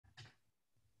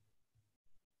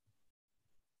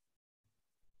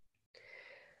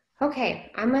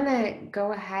Okay, I'm gonna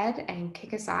go ahead and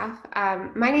kick us off.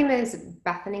 My name is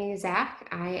Bethany Zach.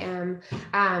 I am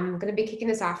gonna be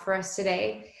kicking us off for us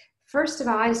today. First of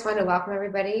all, I just want to welcome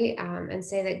everybody and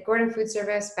say that Gordon Food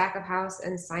Service, Back of House,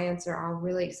 and Science are all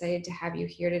really excited to have you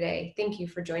here today. Thank you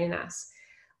for joining us.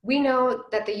 We know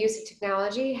that the use of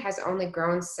technology has only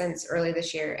grown since early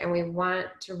this year, and we want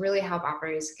to really help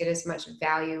operators get as much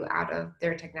value out of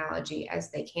their technology as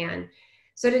they can.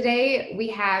 So today we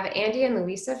have Andy and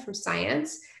Luisa from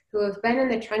Science, who have been in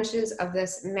the trenches of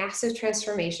this massive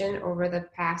transformation over the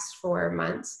past 4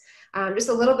 months. Just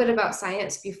a little bit about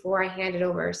Science before I hand it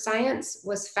over. Science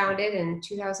was founded in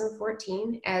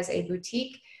 2014 as a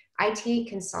boutique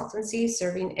IT consultancy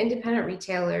serving independent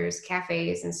retailers,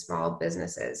 cafes, and small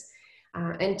businesses.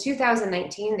 In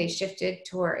 2019, they shifted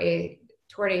toward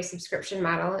a subscription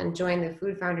model and joined the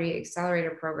Food Foundry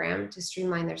Accelerator program to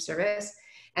streamline their service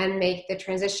and make the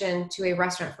transition to a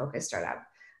restaurant-focused startup.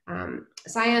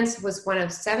 Science was one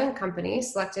of 7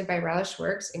 companies selected by Relish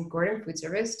Works and Gordon Food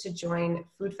Service to join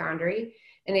Food Foundry,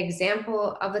 an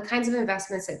example of the kinds of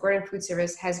investments that Gordon Food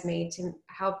Service has made to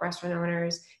help restaurant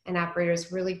owners and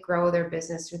operators really grow their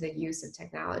business through the use of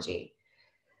technology.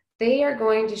 They are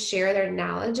going to share their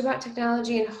knowledge about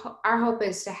technology, and our hope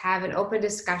is to have an open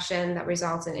discussion that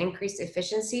results in increased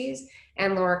efficiencies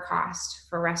and lower cost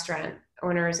for restaurant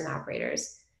owners and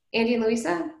operators. Andy and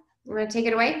Luisa, you want to take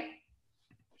it away?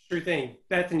 Sure thing.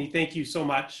 Bethany, thank you so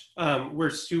much. We're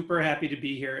super happy to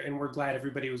be here, and we're glad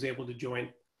everybody was able to join.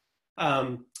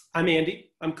 I'm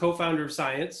Andy. I'm co-founder of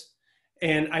Science,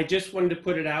 and I just wanted to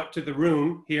put it out to the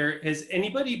room here. Has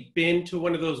anybody been to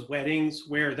one of those weddings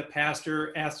where the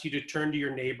pastor asks you to turn to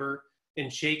your neighbor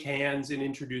and shake hands and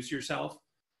introduce yourself?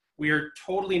 We are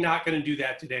totally not going to do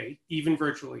that today, even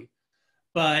virtually.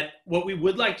 But what we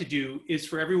would like to do is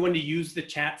for everyone to use the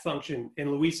chat function.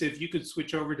 And Luisa, if you could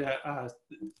switch over to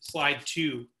slide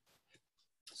 2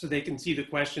 so they can see the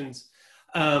questions.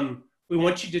 We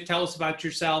want you to tell us about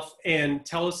yourself and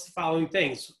tell us the following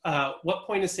things. What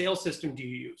point of sale system do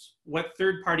you use? What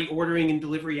third-party ordering and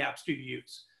delivery apps do you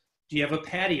use? Do you have a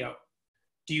patio?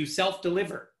 Do you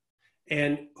self-deliver?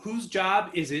 And whose job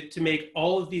is it to make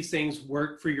all of these things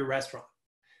work for your restaurant?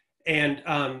 And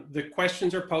the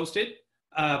questions are posted.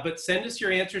 But send us your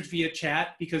answers via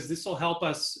chat, because this will help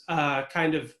us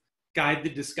kind of guide the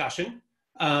discussion.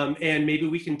 And maybe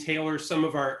we can tailor some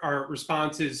of our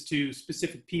responses to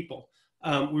specific people.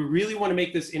 We really want to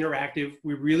make this interactive.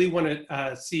 We really want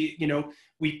to see,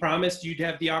 we promised you'd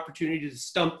have the opportunity to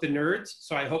stump the nerds.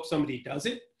 So I hope somebody does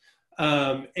it.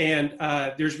 And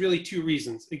there's really 2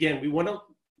 reasons. Again, we want to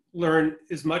learn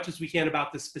as much as we can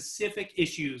about the specific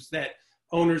issues that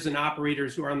owners and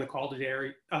operators who are on the call today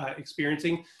are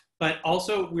experiencing, but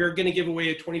also we're going to give away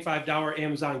a $25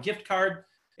 Amazon gift card.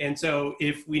 And so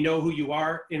if we know who you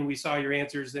are and we saw your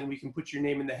answers, then we can put your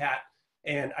name in the hat.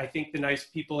 And I think the nice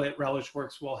people at Relish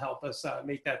Works will help us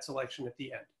make that selection at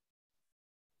the end.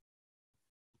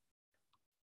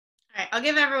 All right, I'll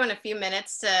give everyone a few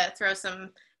minutes to throw some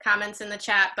comments in the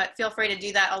chat, but feel free to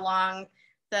do that along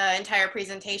the entire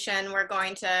presentation. We're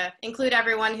going to include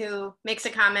everyone who makes a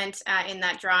comment in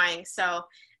that drawing. So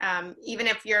even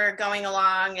if you're going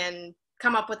along and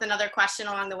come up with another question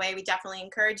along the way, we definitely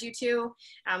encourage you to.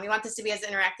 We want this to be as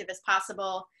interactive as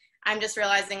possible. I'm just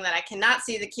realizing that I cannot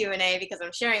see the Q&A because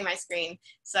I'm sharing my screen.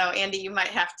 So Andy, you might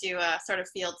have to sort of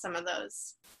field some of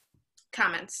those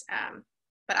comments,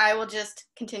 but I will just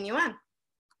continue on.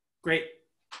 Great.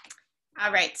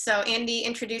 All right, so Andy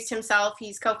introduced himself.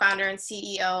 He's co-founder and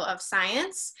CEO of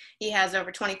Science. He has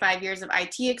over 25 years of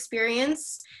IT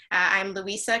experience. I'm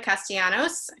Luisa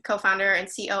Castellanos, co-founder and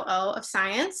COO of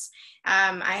Science.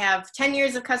 I have 10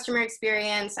 years of customer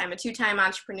experience. I'm a 2-time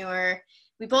entrepreneur.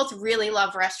 We both really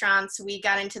love restaurants. We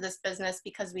got into this business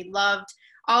because we loved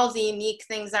all of the unique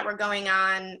things that were going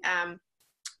on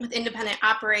with independent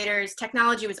operators.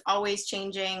 Technology was always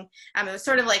changing. It was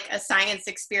sort of like a science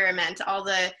experiment. All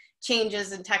the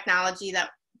changes in technology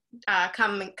that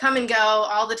come and go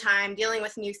all the time, dealing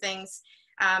with new things.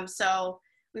 So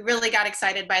we really got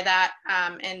excited by that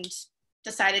and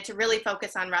decided to really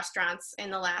focus on restaurants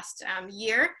in the last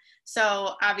year.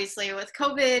 So obviously with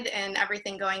COVID and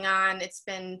everything going on, it's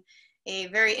been a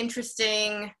very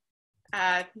interesting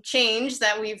change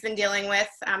that we've been dealing with.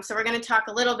 So we're going to talk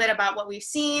a little bit about what we've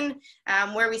seen,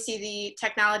 where we see the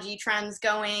technology trends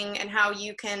going, and how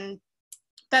you can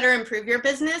better improve your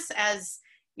business as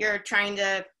you're trying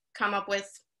to come up with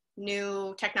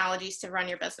new technologies to run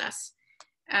your business.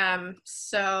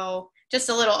 So just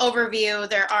a little overview.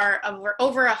 There are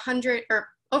over 100 or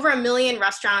over 1 million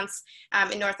restaurants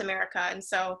in North America. And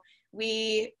so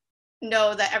we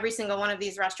know that every single one of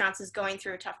these restaurants is going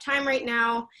through a tough time right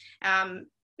now,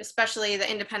 especially the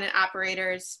independent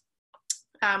operators.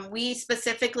 We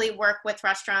specifically work with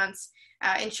restaurants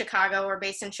in Chicago. We're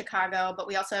based in Chicago, but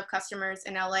we also have customers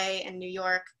in LA and New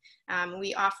York.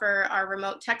 We offer our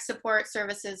remote tech support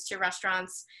services to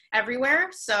restaurants everywhere.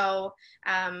 So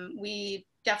we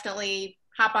definitely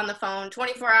hop on the phone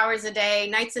 24 hours a day,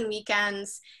 nights and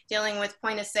weekends, dealing with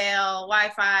point of sale,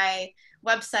 Wi-Fi,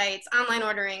 websites, online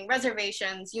ordering,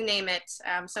 reservations, you name it.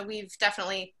 So we've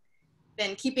definitely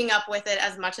been keeping up with it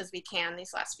as much as we can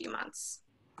these last few months.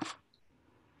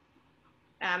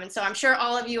 And so I'm sure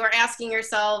all of you are asking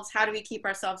yourselves, how do we keep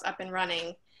ourselves up and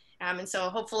running? And so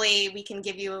hopefully we can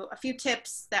give you a few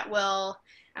tips that will,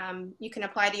 you can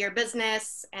apply to your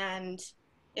business. And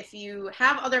if you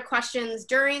have other questions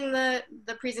during the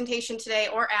presentation today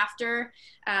or after,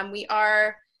 we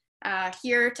are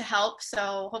here to help.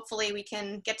 So hopefully we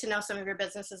can get to know some of your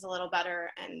businesses a little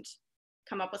better and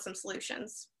come up with some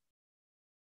solutions.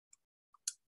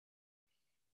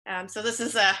 So this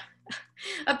is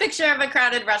a picture of a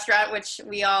crowded restaurant, which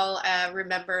we all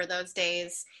remember those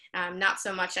days. Not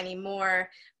so much anymore,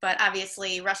 but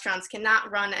obviously restaurants cannot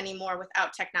run anymore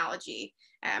without technology.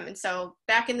 And so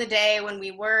back in the day when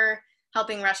we were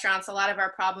helping restaurants, a lot of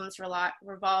our problems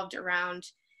revolved around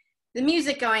the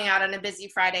music going out on a busy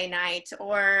Friday night,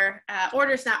 or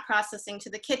orders not processing to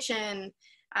the kitchen.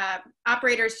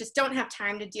 Operators just don't have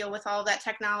time to deal with all of that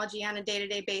technology on a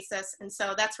day-to-day basis. And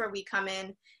so that's where we come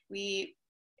in. We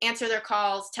answer their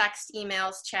calls, text,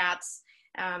 emails, chats,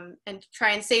 and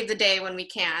try and save the day when we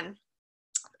can.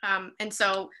 And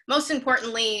so most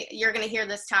importantly, you're going to hear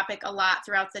this topic a lot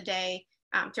throughout the day,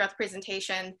 throughout the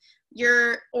presentation.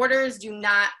 Your orders do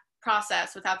not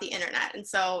process without the internet. And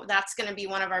so that's going to be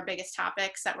one of our biggest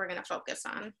topics that we're going to focus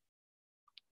on.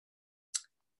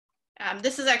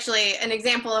 This is actually an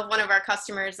example of one of our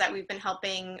customers that we've been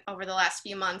helping over the last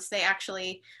few months. They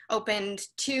actually opened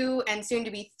 2 and soon to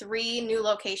be 3 new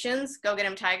locations, Go Get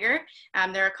 'em Tiger.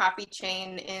 They're a coffee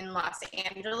chain in Los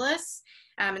Angeles.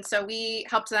 And so we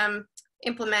helped them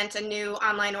implement a new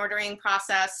online ordering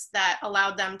process that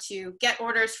allowed them to get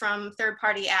orders from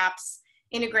third-party apps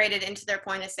integrated into their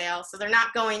point of sale. So they're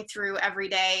not going through every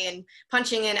day and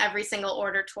punching in every single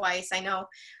order twice. I know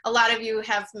a lot of you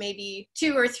have maybe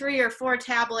 2 or 3 or 4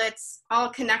 tablets all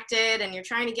connected and you're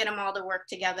trying to get them all to work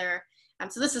together.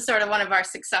 So this is sort of one of our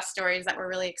success stories that we're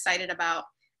really excited about.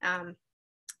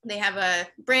 They have a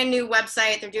brand new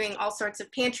website. They're doing all sorts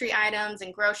of pantry items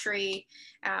and grocery,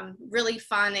 really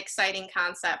fun, exciting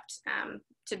concept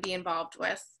to be involved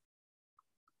with.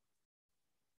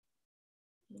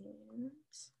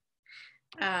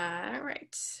 All right,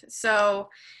 so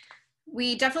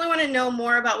we definitely want to know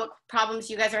more about what problems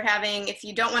you guys are having. If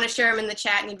you don't want to share them in the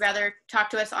chat and you'd rather talk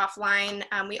to us offline,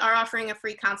 we are offering a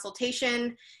free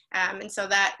consultation. And so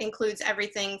that includes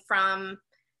everything from,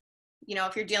 you know,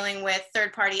 if you're dealing with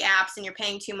third-party apps and you're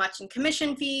paying too much in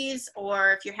commission fees,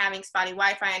 or if you're having spotty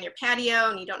Wi-Fi on your patio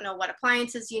and you don't know what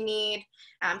appliances you need,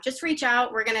 just reach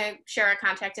out. We're going to share our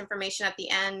contact information at the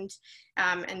end,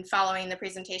 and following the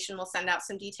presentation, we'll send out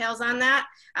some details on that.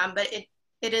 But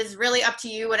it is really up to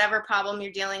you, whatever problem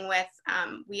you're dealing with.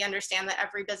 We understand that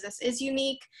every business is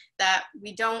unique, that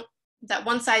that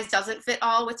one size doesn't fit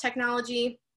all with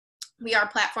technology. We are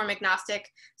platform agnostic,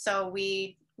 so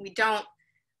we don't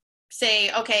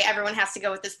say, okay, everyone has to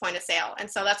go with this point of sale. And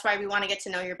so that's why we want to get to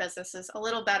know your businesses a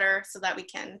little better so that we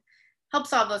can help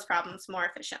solve those problems more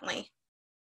efficiently.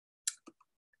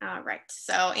 All right,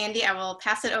 so Andy, I will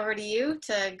pass it over to you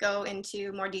to go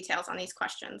into more details on these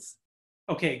questions.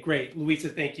 Okay, great. Luisa,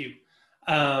 thank you.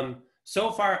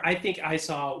 So far, I think I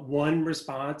saw 1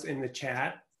 response in the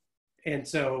chat. And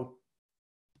so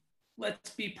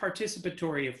let's be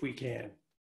participatory if we can.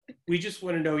 We just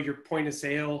want to know your point of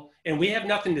sale, and we have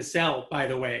nothing to sell, by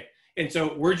the way. And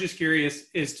so we're just curious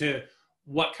as to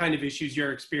what kind of issues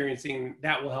you're experiencing.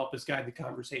 That will help us guide the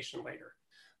conversation later.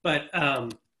 But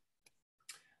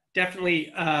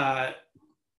definitely,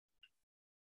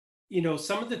 you know,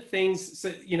 some of the things,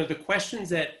 you know, the questions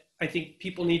that I think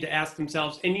people need to ask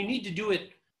themselves, and you need to do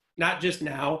it not just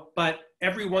now, but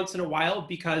every once in a while,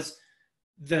 because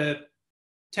the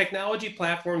technology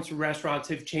platforms for restaurants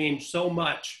have changed so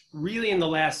much really in the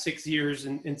last 6 years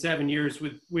and 7 years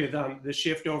with the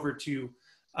shift over to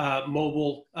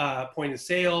mobile point of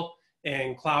sale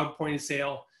and cloud point of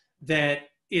sale, that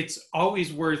it's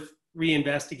always worth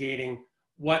reinvestigating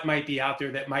what might be out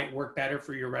there that might work better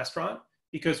for your restaurant,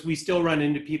 because we still run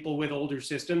into people with older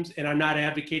systems. And I'm not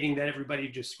advocating that everybody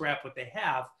just scrap what they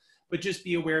have, but just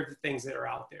be aware of the things that are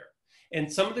out there.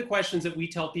 And some of the questions that we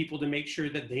tell people to make sure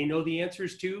that they know the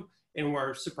answers to, and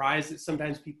we're surprised that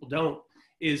sometimes people don't,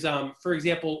 is, for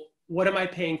example, what am I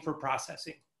paying for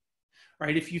processing?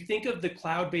 Right? If you think of the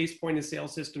cloud-based point of sale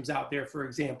systems out there, for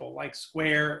example, like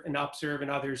Square and Upserve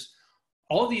and others,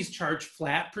 all of these charge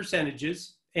flat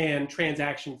percentages and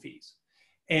transaction fees.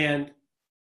 And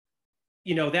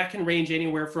that can range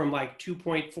anywhere from like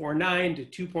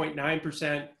 2.49 to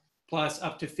 2.9% plus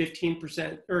up to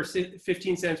 15% or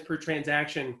 15 cents per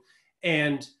transaction.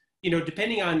 And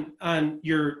depending on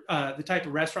your the type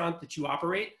of restaurant that you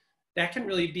operate, that can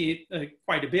really be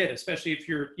quite a bit, especially if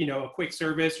you're a quick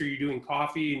service or you're doing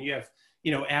coffee and you have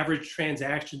average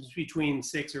transactions between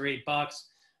 $6 or $8.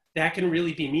 That can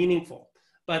really be meaningful.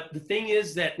 But the thing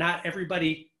is that not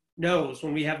everybody knows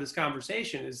when we have this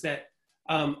conversation is that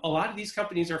a lot of these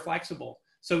companies are flexible.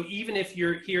 So even if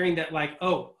you're hearing that like,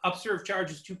 oh, Upserve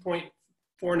charges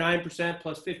 2.49%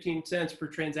 plus 15 cents per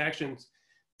transaction,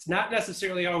 it's not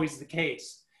necessarily always the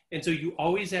case. And so you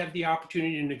always have the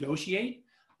opportunity to negotiate.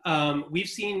 We've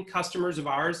seen customers of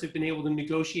ours have been able to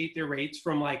negotiate their rates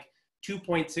from like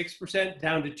 2.6%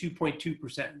 down to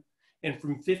 2.2%, and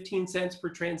from 15 cents per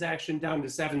transaction down to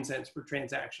 7 cents per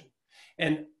transaction.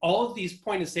 And all of these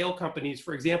point of sale companies,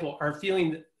 for example, are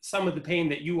feeling some of the pain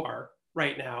that you are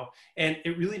right now, and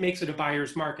it really makes it a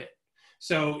buyer's market.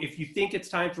 So if you think it's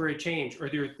time for a change, or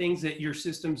there are things that your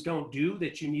systems don't do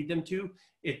that you need them to,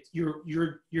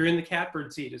 you're in the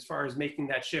catbird seat as far as making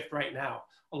that shift right now.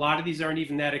 A lot of these aren't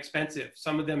even that expensive.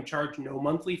 Some of them charge no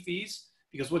monthly fees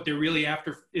because what they're really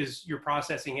after is your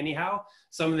processing anyhow.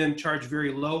 Some of them charge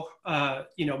very low,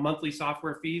 monthly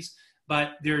software fees,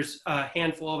 but there's a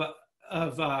handful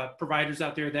of providers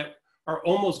out there that are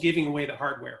almost giving away the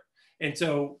hardware. And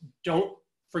so don't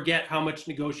forget how much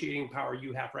negotiating power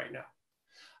you have right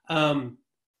now.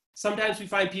 Sometimes we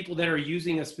find people that are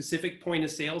using a specific point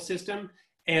of sale system,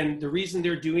 and the reason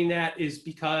they're doing that is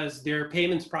because their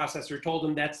payments processor told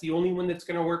them that's the only one that's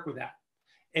going to work with that.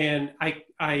 And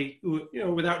I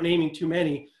without naming too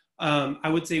many, I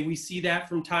would say we see that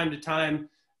from time to time.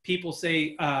 People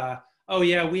say, oh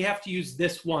yeah, we have to use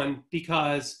this one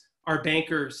because our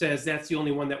banker says that's the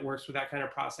only one that works with that kind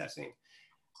of processing.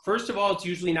 First of all, it's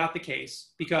usually not the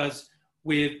case, because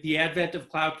with the advent of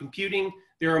cloud computing,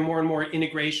 there are more and more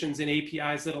integrations and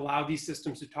APIs that allow these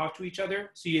systems to talk to each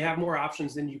other. So you have more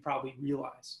options than you probably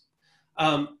realize.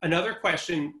 Another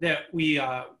question that we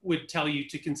would tell you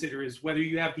to consider is whether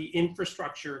you have the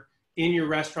infrastructure in your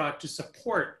restaurant to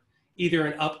support either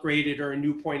an upgraded or a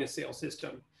new point of sale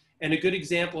system. And a good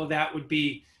example of that would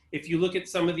be if you look at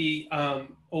some of the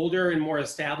older and more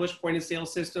established point of sale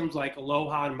systems like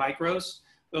Aloha and Micros.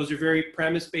 Those are very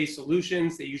premise-based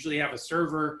solutions. They usually have a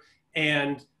server,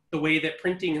 and the way that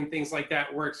printing and things like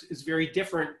that works is very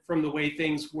different from the way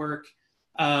things work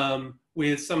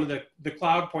with some of the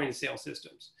cloud point of sale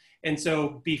systems. And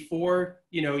so before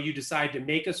you decide to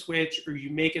make a switch or you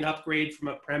make an upgrade from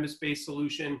a premise-based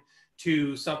solution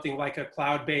to something like a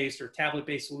cloud-based or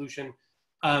tablet-based solution,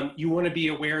 you want to be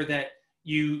aware that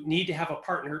you need to have a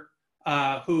partner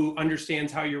who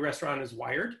understands how your restaurant is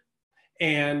wired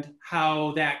and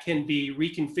how that can be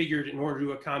reconfigured in order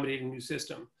to accommodate a new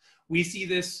system. We see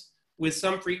this with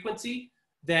some frequency,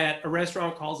 that a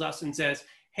restaurant calls us and says,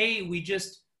 hey, we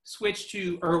just switched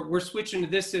to, or we're switching to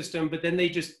this system, but then they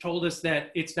just told us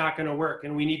that it's not going to work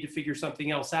and we need to figure something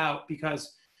else out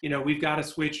because we've got to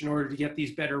switch in order to get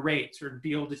these better rates or to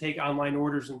be able to take online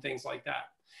orders and things like that.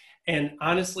 And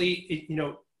honestly,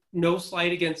 no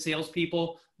slight against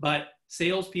salespeople, but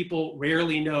salespeople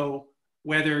rarely know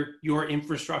whether your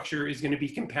infrastructure is going to be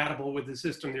compatible with the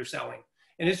system they're selling.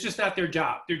 And it's just not their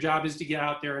job. Their job is to get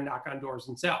out there and knock on doors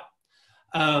and sell.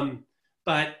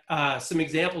 But some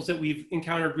examples that we've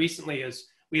encountered recently is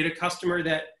we had a customer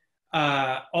that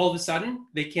all of a sudden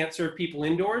they can't serve people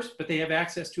indoors, but they have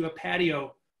access to a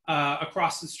patio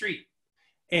across the street.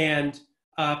 And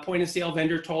point of sale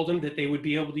vendor told them that they would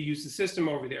be able to use the system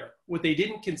over there. What they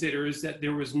didn't consider is that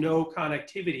there was no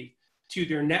connectivity to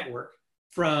their network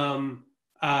from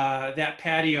that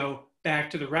patio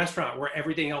back to the restaurant where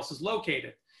everything else is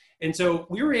located. And so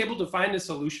we were able to find a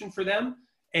solution for them,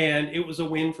 and it was a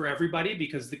win for everybody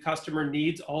because the customer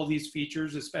needs all these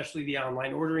features, especially the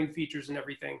online ordering features and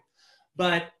everything.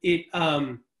 But it's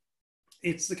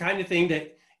the kind of thing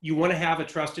that you want to have a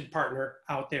trusted partner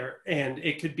out there, and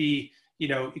it could be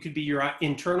it could be your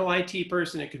internal IT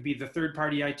person, it could be the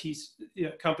third-party IT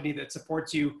company that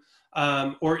supports you,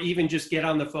 or even just get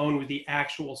on the phone with the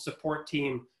actual support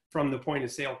team from the point of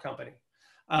sale company.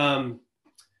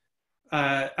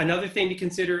 Another thing to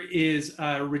consider is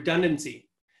redundancy.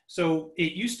 So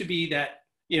it used to be that,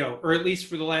 or at least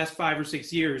for the last 5 or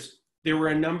 6 years, there were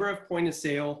a number of point of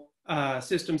sale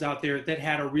systems out there that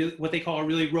had what they call a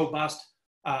really robust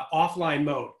offline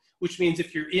mode, which means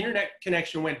if your internet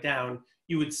connection went down,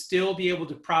 you would still be able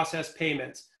to process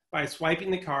payments by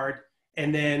swiping the card,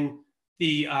 and then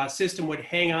the system would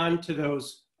hang on to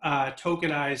those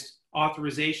tokenized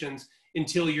authorizations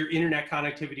until your internet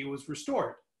connectivity was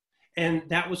restored. And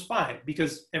that was fine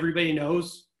because everybody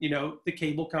knows, the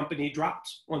cable company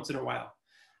drops once in a while.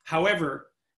 However,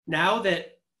 now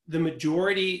that the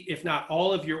majority, if not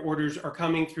all of your orders are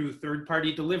coming through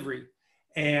third-party delivery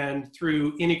and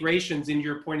through integrations in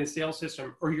your point of sale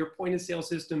system or your point of sale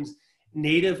system's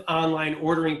native online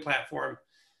ordering platform,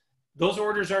 those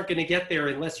orders aren't going to get there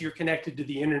unless you're connected to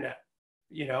the internet,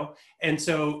 And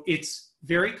so it's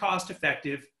very cost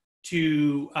effective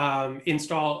to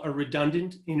install a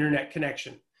redundant internet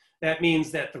connection. That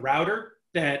means that the router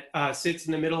that sits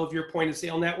in the middle of your point of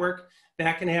sale network,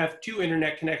 that can have 2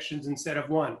 internet connections instead of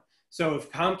 1. So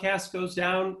if Comcast goes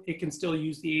down, it can still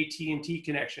use the AT&T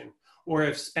connection. Or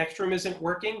if Spectrum isn't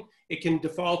working, it can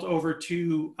default over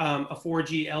to a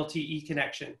 4G LTE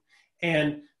connection.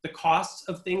 And the costs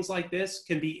of things like this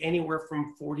can be anywhere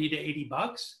from 40 to 80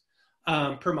 bucks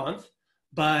per month.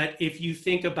 But if you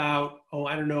think about,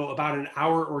 about an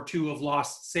hour or 2 of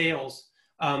lost sales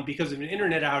because of an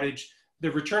internet outage, the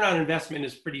return on investment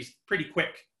is pretty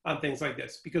quick on things like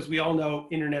this, because we all know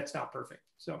internet's not perfect.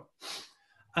 So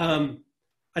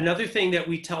another thing that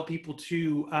we tell people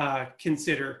to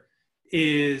consider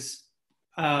is,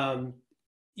 a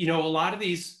lot of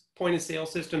these point of sale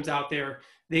systems out there,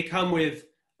 they come with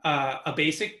a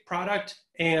basic product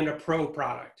and a pro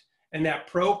product. And that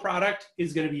pro product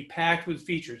is going to be packed with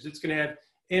features. It's going to have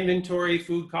inventory,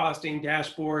 food costing,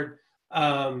 dashboard,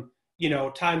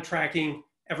 time tracking,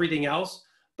 everything else.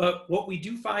 But what we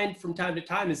do find from time to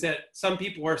time is that some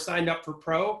people are signed up for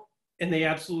pro and they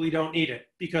absolutely don't need it,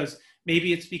 because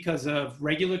maybe it's because of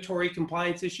regulatory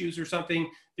compliance issues or something.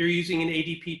 They're using an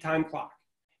ADP time clock.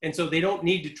 And so they don't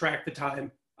need to track the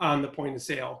time on the point of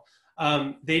sale.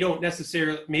 They don't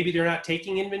necessarily, maybe they're not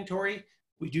taking inventory.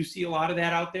 We do see a lot of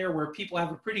that out there where people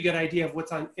have a pretty good idea of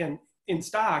what's in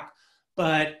stock,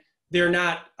 but they're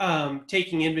not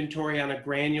taking inventory on a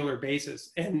granular basis.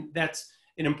 And that's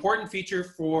an important feature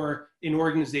for an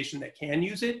organization that can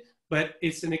use it, but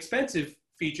it's an expensive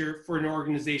feature for an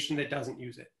organization that doesn't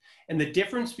use it. And the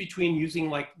difference between using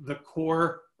like the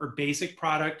core or basic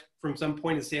product from some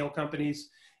point of sale companies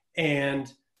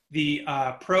and the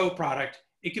pro product,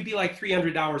 it could be like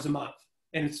 $300 a month.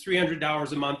 And it's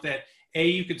 $300 a month that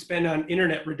you could spend on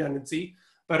internet redundancy,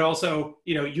 but also,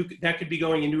 that could be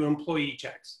going into employee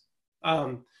checks.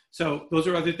 So those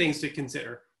are other things to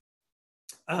consider.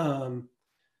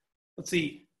 Let's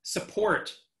see,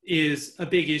 support is a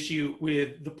big issue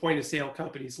with the point of sale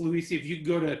companies. Luisa, if you could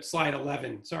go to slide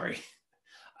 11, sorry.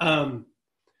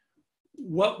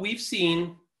 What we've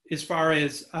seen as far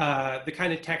as the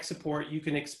kind of tech support you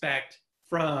can expect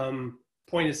from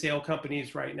point of sale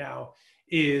companies right now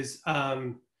is,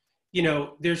 there's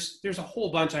a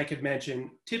whole bunch I could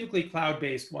mention, typically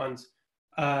cloud-based ones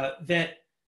that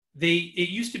it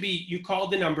used to be you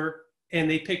called the number and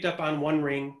they picked up on one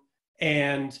ring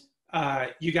and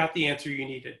you got the answer you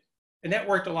needed. And that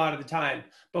worked a lot of the time.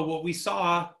 But what we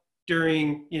saw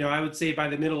during, I would say by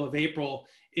the middle of April,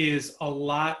 is a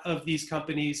lot of these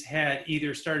companies had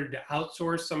either started to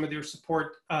outsource some of their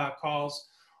support calls,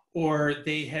 or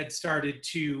they had started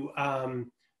to,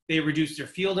 they reduced their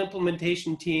field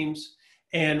implementation teams.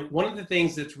 And one of the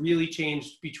things that's really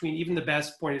changed between even the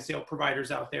best point of sale providers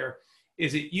out there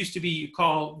is it used to be you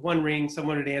call one ring,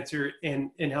 someone would answer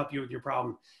and help you with your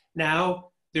problem. Now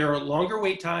there are longer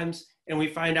wait times, and we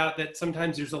find out that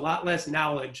sometimes there's a lot less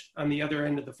knowledge on the other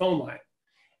end of the phone line.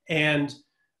 And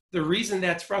the reason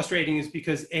that's frustrating is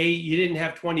because A, you didn't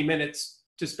have 20 minutes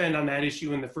to spend on that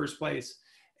issue in the first place.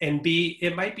 And B,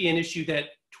 it might be an issue that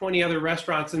 20 other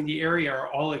restaurants in the area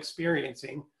are all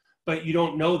experiencing, but you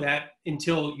don't know that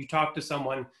until you talk to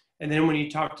someone. And then when you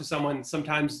talk to someone,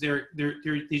 sometimes they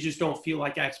just don't feel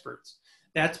like experts.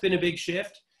 That's been a big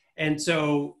shift. And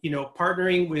so,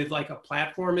 partnering with like a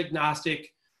platform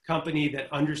agnostic company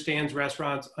that understands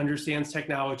restaurants, understands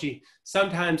technology,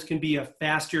 sometimes can be a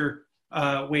faster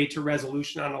way to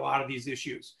resolution on a lot of these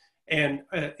issues. And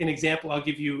an example I'll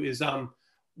give you is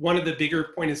one of the bigger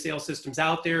point of sale systems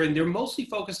out there, and they're mostly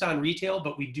focused on retail,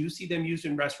 but we do see them used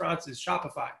in restaurants, is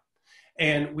Shopify.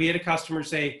 And we had a customer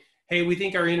say, hey, we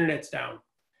think our internet's down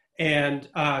and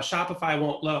Shopify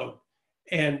won't load.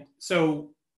 And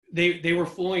so they were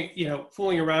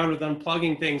fooling around with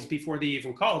unplugging things before they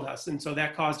even called us. And so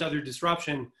that caused other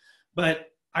disruption.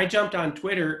 But I jumped on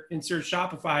Twitter and searched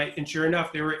Shopify, and sure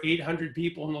enough, there were 800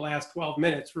 people in the last 12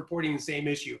 minutes reporting the same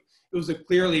issue. It was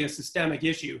clearly a systemic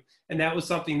issue. And that was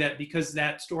something that, because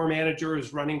that store manager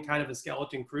is running kind of a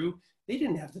skeleton crew, they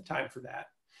didn't have the time for that.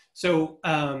 So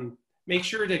make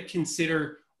sure to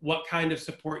consider what kind of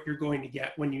support you're going to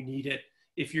get when you need it.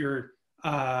 If you're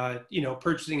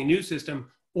purchasing a new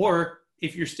system, or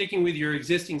if you're sticking with your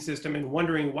existing system and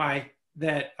wondering why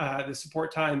that the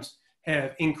support times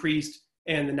have increased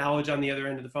and the knowledge on the other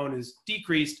end of the phone is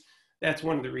decreased, that's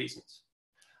one of the reasons.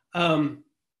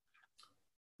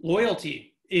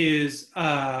 Loyalty is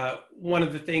one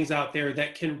of the things out there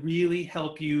that can really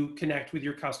help you connect with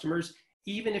your customers,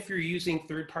 even if you're using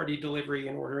third-party delivery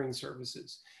and ordering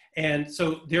services. And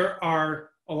so there are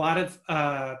a lot of,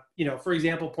 for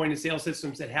example, point-of-sale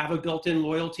systems that have a built-in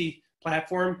loyalty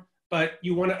platform, but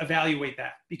you want to evaluate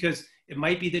that, because it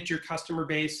might be that your customer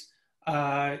base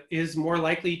is more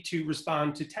likely to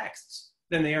respond to texts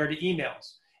than they are to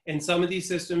emails. And some of these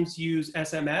systems use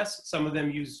SMS, some of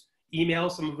them use email,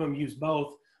 some of them use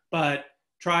both, but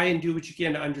try and do what you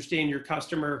can to understand your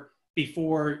customer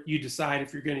before you decide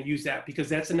if you're going to use that, because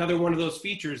that's another one of those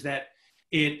features that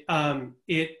it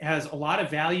has a lot of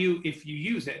value if you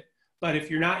use it, but if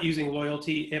you're not using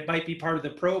loyalty, it might be part of the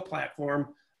pro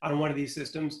platform on one of these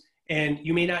systems, and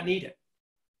you may not need it.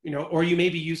 Or you may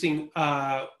be using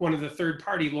one of the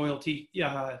third-party loyalty,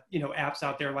 apps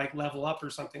out there like Level Up or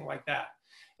something like that.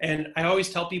 And I always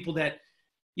tell people that,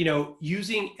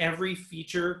 using every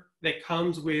feature that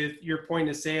comes with your point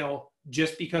of sale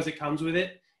just because it comes with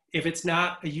it, if it's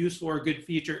not a useful or a good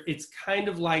feature, it's kind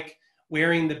of like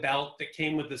wearing the belt that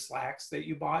came with the slacks that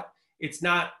you bought. It's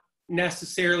not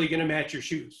necessarily going to match your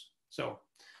shoes. So,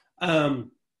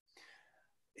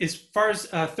 as far as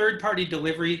third-party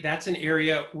delivery, that's an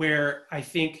area where I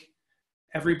think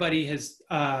everybody has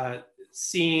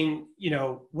seen,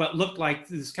 what looked like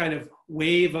this kind of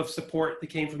wave of support that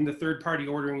came from the third-party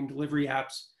ordering and delivery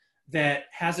apps that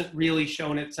hasn't really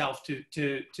shown itself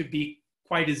to be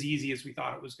quite as easy as we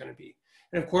thought it was going to be.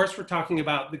 And of course, we're talking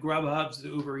about the Grubhubs, the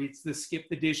Uber Eats, the Skip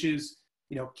the Dishes,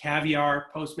 Caviar,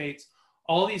 Postmates.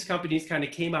 All these companies kind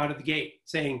of came out of the gate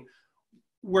saying,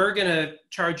 we're going to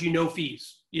charge you no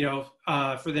fees,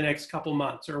 for the next couple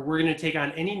months, or we're going to take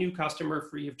on any new customer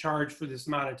free of charge for this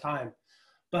amount of time.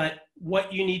 But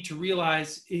what you need to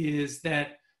realize is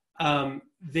that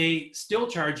they still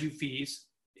charge you fees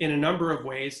in a number of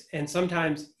ways. And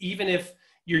sometimes even if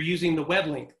you're using the web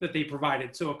link that they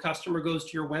provided, so a customer goes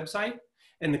to your website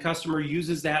and the customer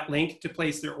uses that link to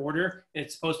place their order, and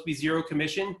it's supposed to be zero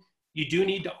commission, you do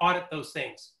need to audit those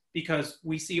things, because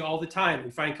we see all the time,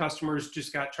 we find customers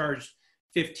just got charged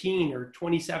 15 or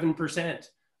 27%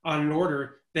 on an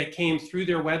order that came through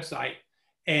their website.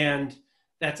 And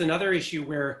that's another issue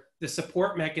where the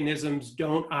support mechanisms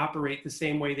don't operate the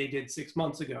same way they did 6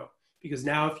 months ago. Because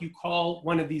now if you call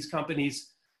one of these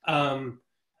companies, again,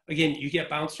 you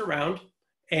get bounced around,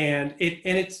 and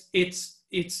it's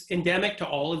endemic to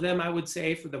all of them, I would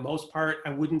say. For the most part, I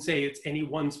wouldn't say it's any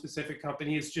one specific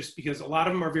company. It's just because a lot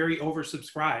of them are very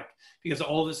oversubscribed, because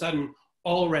all of a sudden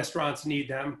all restaurants need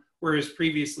them, whereas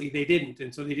previously they didn't.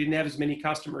 And so they didn't have as many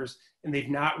customers, and they've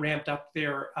not ramped up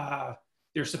their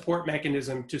support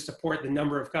mechanism to support the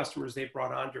number of customers they've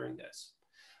brought on during this.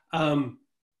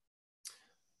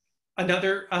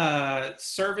 Another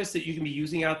service that you can be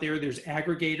using out there, there's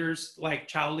aggregators like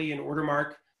Chowly and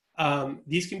Ordermark.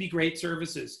 These can be great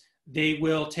services. They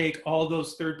will take all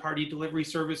those third-party delivery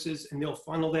services and they'll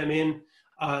funnel them in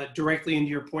directly into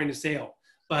your point of sale.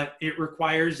 But it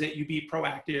requires that you be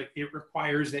proactive. It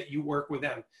requires that you work with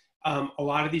them. A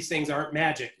lot of these things aren't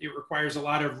magic. It requires a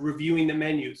lot of reviewing the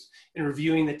menus and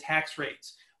reviewing the tax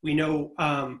rates. We know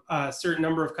a certain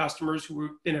number of customers who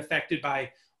have been affected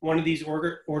by one of these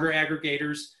order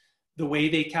aggregators. The way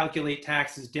they calculate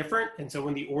tax is different. And so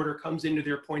when the order comes into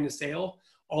their point of sale,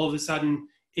 all of a sudden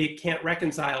it can't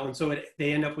reconcile. And so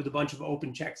they end up with a bunch of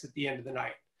open checks at the end of the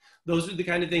night. Those are the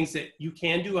kind of things that you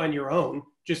can do on your own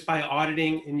just by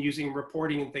auditing and using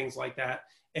reporting and things like that.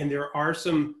 And there are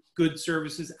some good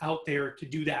services out there to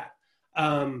do that.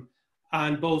 On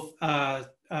both,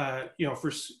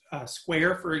 for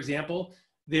Square, for example,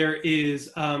 there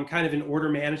is kind of an order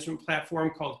management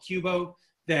platform called Cubo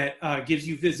that gives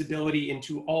you visibility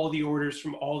into all the orders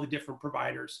from all the different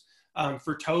providers.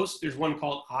 For Toast, there's one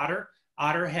called Otter.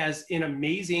 Otter has an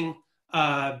amazing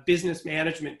business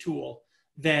management tool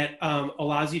that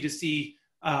allows you to see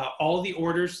all the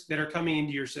orders that are coming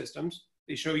into your systems.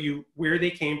 They show you where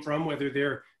they came from, whether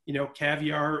they're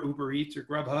Caviar, Uber Eats, or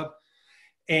Grubhub,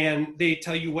 and they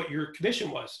tell you what your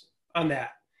commission was on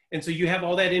that. And so you have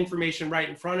all that information right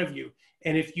in front of you.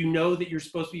 And if you know that you're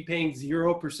supposed to be paying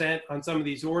 0% on some of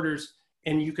these orders,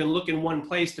 and you can look in one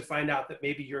place to find out that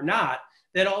maybe you're not,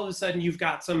 then all of a sudden you've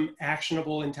got some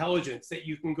actionable intelligence that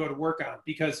you can go to work on.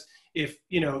 Because if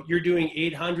you're doing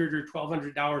 $800 or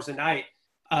 $1,200 a night,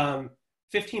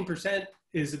 15%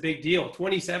 is a big deal.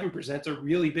 27% is a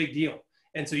really big deal.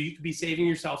 And so you could be saving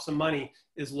yourself some money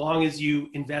as long as you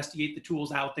investigate the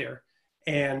tools out there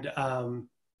and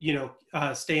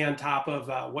stay on top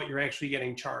of what you're actually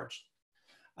getting charged.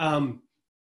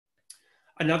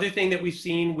 Another thing that we've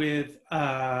seen with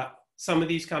some of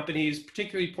these companies,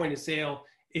 particularly point of sale,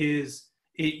 is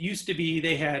it used to be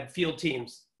they had field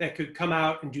teams that could come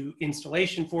out and do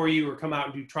installation for you or come out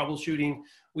and do troubleshooting.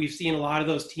 We've seen a lot of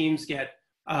those teams get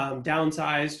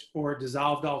downsized or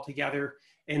dissolved altogether.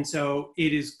 And so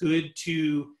it is good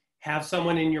to have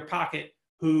someone in your pocket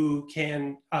who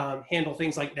can handle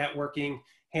things like networking,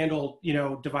 handle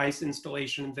device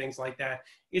installation and things like that.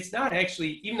 It's not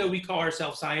actually, even though we call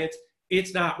ourselves science,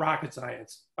 it's not rocket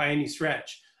science by any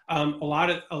stretch. A lot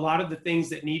of the things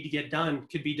that need to get done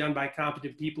could be done by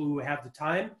competent people who have the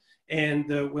time and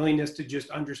the willingness to just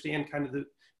understand kind of the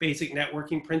basic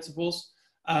networking principles.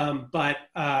 But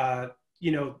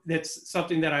that's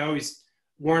something that I always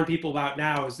warn people about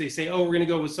now is they say, oh, we're going to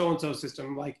go with so-and-so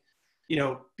system. Like,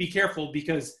 be careful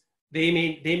because they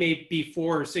may be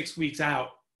 4 or 6 weeks out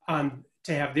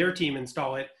to have their team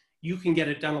install it. You can get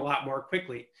it done a lot more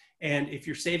quickly. And if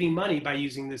you're saving money by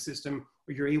using this system,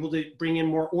 or you're able to bring in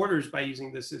more orders by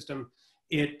using this system,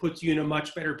 it puts you in a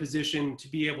much better position to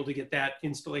be able to get that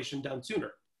installation done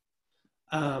sooner.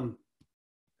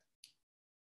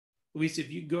 Luisa,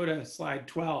 if you go to slide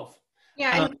 12.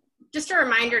 Yeah, and just a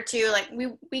reminder too, like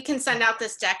we can send out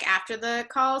this deck after the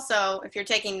call. So if you're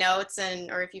taking notes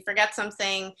or if you forget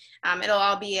something, it'll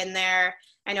all be in there.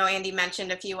 I know Andy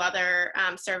mentioned a few other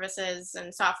services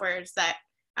and softwares that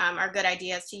are good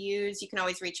ideas to use. You can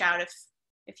always reach out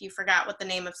if you forgot what the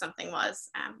name of something was.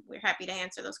 We're happy to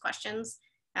answer those questions.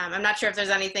 I'm not sure if there's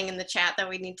anything in the chat that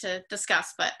we need to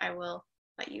discuss, but I will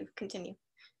let you continue.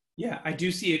 Yeah, I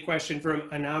do see a question from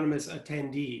anonymous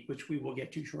attendee, which we will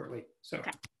get to shortly. So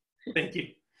okay. Thank you.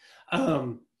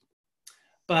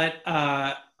 But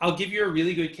I'll give you a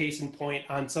really good case in point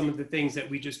on some of the things that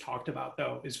we just talked about,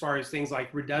 though, as far as things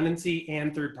like redundancy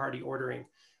and third-party ordering.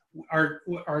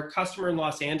 Our customer in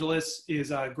Los Angeles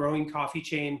is a growing coffee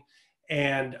chain,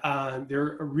 and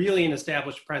they're really an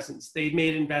established presence. They've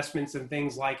made investments in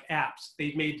things like apps.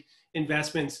 They've made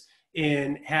investments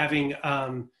in having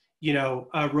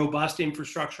a robust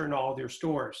infrastructure in all of their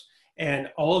stores.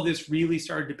 And all of this really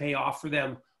started to pay off for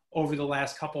them over the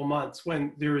last couple months,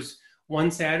 when there was one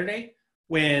Saturday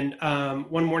when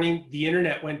one morning the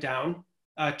internet went down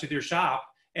to their shop,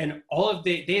 and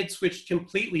they had switched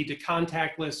completely to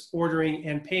contactless ordering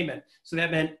and payment. So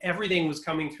that meant everything was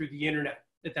coming through the internet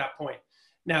at that point.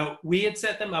 Now, we had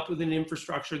set them up with an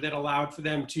infrastructure that allowed for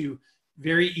them to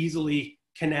very easily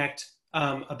connect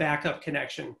a backup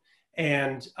connection.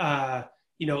 And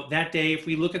that day, if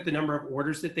we look at the number of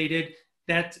orders that they did,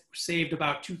 that saved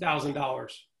about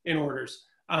 $2,000 in orders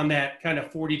on that kind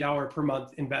of $40 per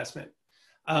month investment.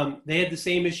 They had the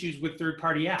same issues with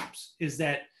third-party apps, is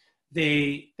that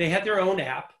they had their own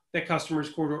app that customers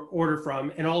could order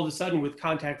from, and all of a sudden with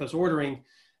contactless ordering,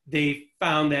 they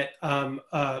found that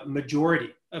a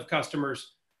majority of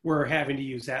customers were having to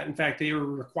use that. In fact, they were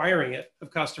requiring it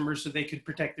of customers so they could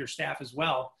protect their staff as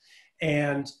well.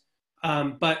 And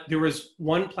but there was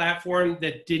one platform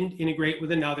that didn't integrate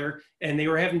with another, and they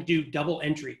were having to do double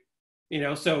entry.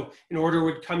 So an order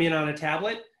would come in on a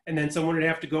tablet, and then someone would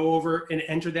have to go over and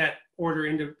enter that order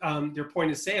into their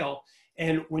point of sale.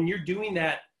 And when you're doing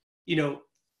that,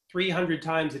 300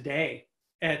 times a day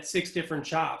at 6 different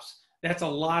shops, that's a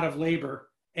lot of labor.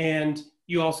 And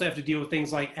you also have to deal with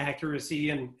things like accuracy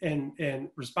and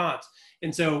response.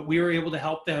 And so we were able to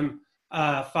help them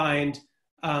find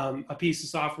a piece of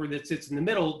software that sits in the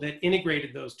middle that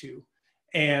integrated those two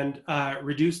and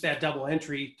reduce that double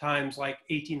entry times like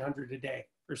 1,800 a day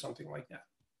or something like that.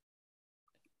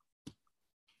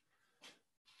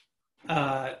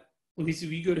 Luisa,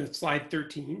 if you go to slide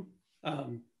 13.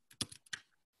 1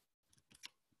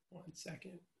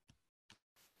 second.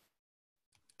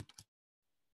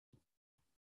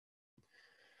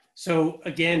 So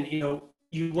again,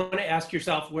 you want to ask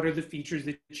yourself, what are the features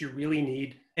that you really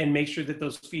need, and make sure that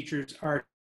those features are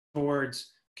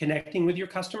towards connecting with your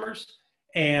customers,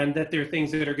 and that they're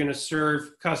things that are going to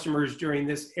serve customers during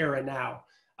this era now.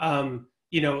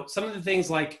 Some of the things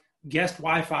like guest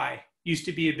Wi-Fi used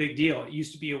to be a big deal. It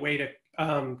used to be a way to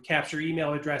capture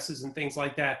email addresses and things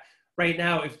like that. Right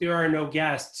now, if there are no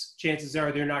guests, chances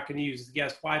are they're not going to use the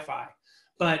guest Wi-Fi.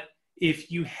 But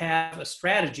if you have a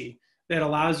strategy that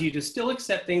allows you to still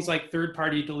accept things like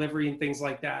third-party delivery and things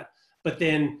like that, but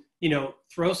then, you know,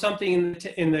 throw something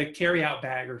in the carry-out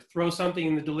bag or throw something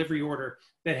in the delivery order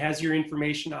that has your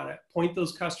information on it, point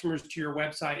those customers to your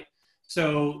website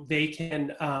so they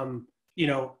can, you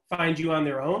know, find you on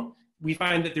their own. We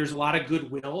find that there's a lot of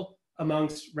goodwill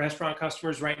amongst restaurant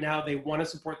customers right now. They want to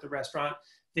support the restaurant.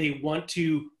 They want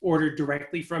to order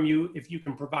directly from you if you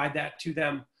can provide that to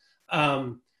them.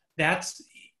 That's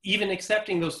even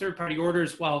accepting those third-party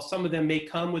orders, while some of them may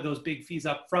come with those big fees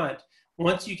up front.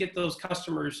 Once you get those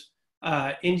customers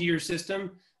into your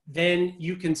system, then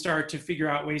you can start to figure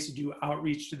out ways to do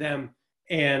outreach to them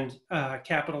and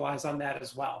capitalize on that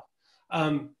as well.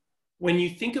 When you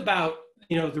think about,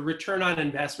 you know, the return on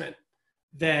investment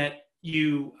that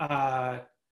you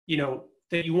know,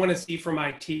 that you want to see from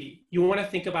IT, you want to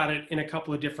think about it in a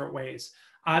couple of different ways.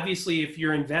 Obviously, if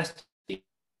you're investing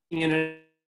in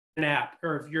an app,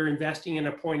 or if you're investing in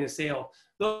a point of sale,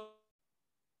 those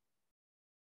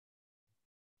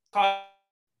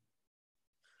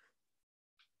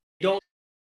don't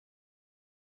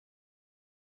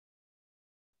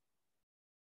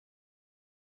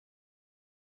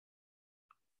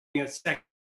a second.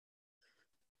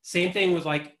 Same thing with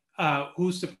like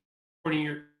who's supporting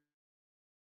your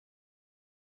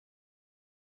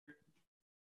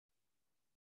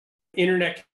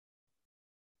internet.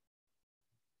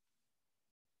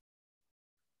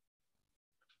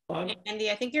 Andy,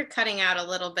 I think you're cutting out a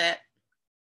little bit.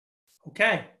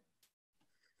 Okay.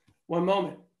 One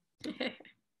moment.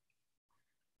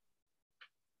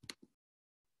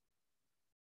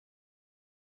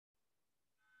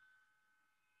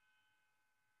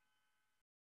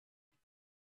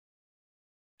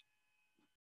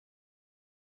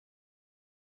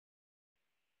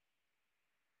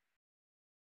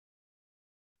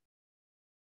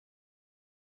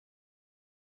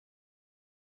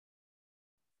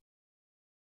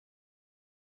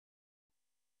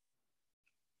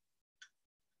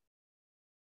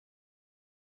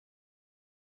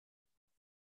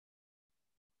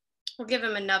 We'll give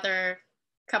him another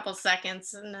couple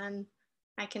seconds and then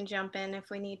I can jump in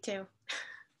if we need to.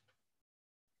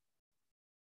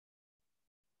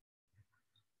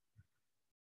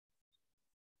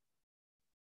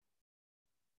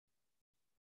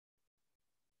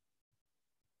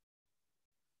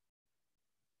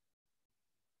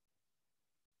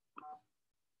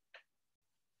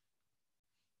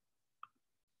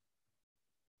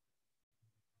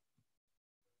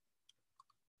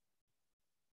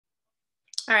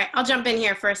 All right, I'll jump in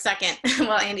here for a second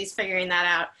while Andy's figuring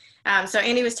that out. So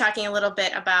Andy was talking a little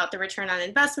bit about the return on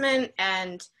investment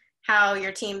and how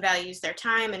your team values their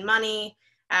time and money.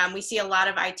 We see a lot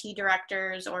of IT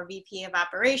directors or VP of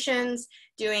operations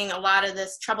doing a lot of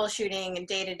this troubleshooting and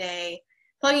day-to-day,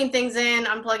 plugging things in,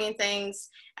 unplugging things,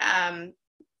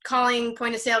 calling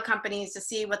point of sale companies to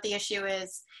see what the issue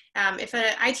is. If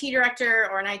an IT director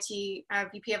or an IT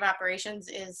VP of operations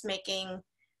is making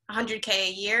 $100K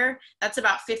a year, that's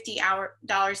about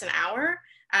 $50 an hour.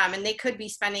 And they could be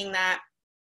spending that,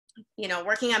 you know,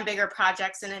 working on bigger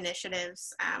projects and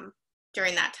initiatives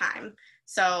during that time.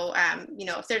 So, you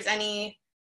know, if there's any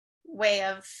way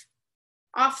of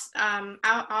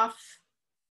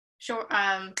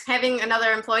having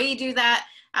another employee do that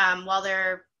while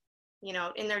they're, you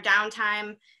know, in their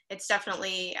downtime, it's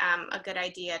definitely a good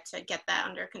idea to get that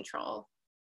under control.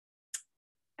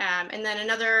 And then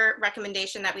another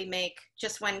recommendation that we make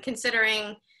just when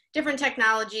considering different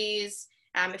technologies,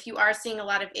 if you are seeing a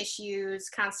lot of issues,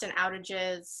 constant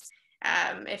outages,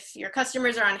 if your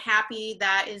customers are unhappy,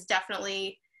 that is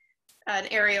definitely an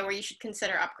area where you should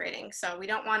consider upgrading. So we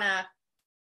don't want to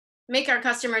make our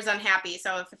customers unhappy.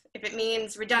 So if it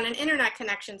means redundant internet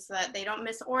connections so that they don't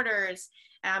miss orders,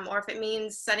 or if it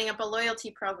means setting up a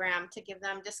loyalty program to give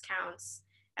them discounts,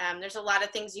 there's a lot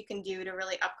of things you can do to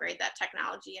really upgrade that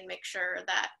technology and make sure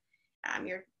that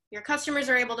your customers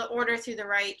are able to order through the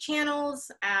right channels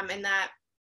and that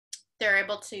they're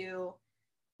able to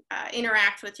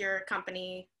interact with your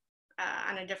company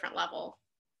on a different level.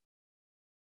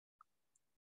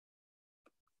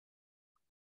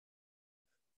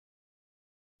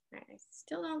 All right, I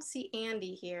still don't see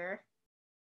Andy here.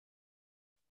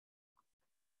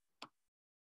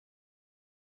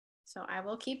 So I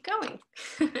will keep going.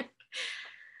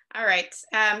 All right,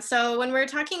 so when we're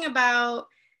talking about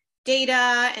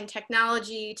data and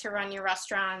technology to run your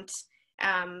restaurant,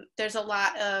 there's a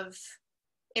lot of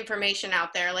information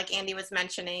out there, like Andy was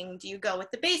mentioning. Do you go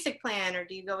with the basic plan or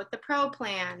do you go with the pro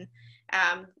plan?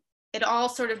 it all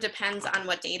sort of depends on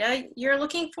what data you're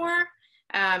looking for.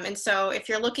 And so if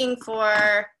you're looking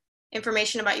for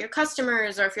information about your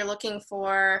customers, or if you're looking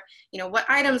for, what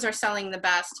items are selling the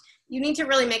best, you need to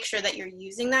really make sure that you're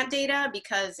using that data,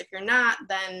 because if you're not,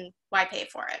 then why pay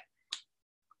for it?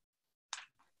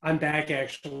 I'm back,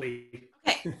 actually.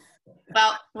 Okay.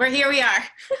 Well, we are.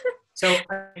 So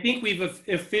I think we've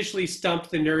officially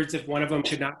stumped the nerds if one of them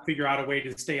could not figure out a way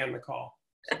to stay on the call.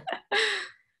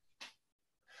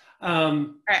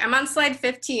 All right, I'm on slide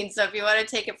 15. So if you want to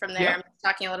take it from there, Yep. I'm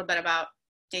talking a little bit about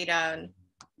data.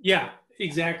 Yeah,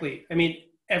 exactly. I mean,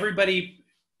 everybody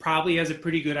probably has a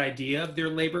pretty good idea of their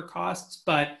labor costs,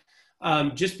 but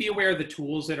just be aware of the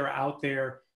tools that are out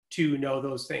there to know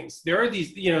those things. There are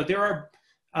these,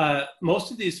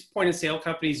 most of these point of sale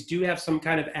companies do have some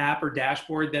kind of app or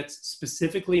dashboard that's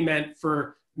specifically meant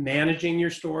for managing your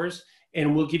stores,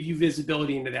 and will give you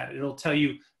visibility into that. It'll tell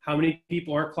you how many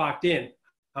people are clocked in,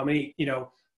 how many,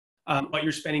 what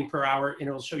you're spending per hour, and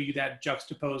it'll show you that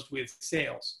juxtaposed with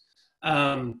sales.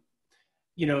 Some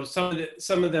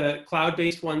of the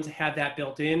cloud-based ones have that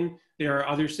built in. There are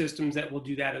other systems that will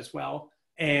do that as well.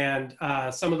 And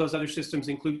some of those other systems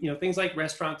include, things like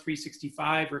Restaurant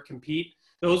 365 or Compete.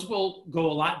 Those will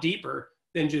go a lot deeper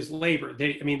than just labor.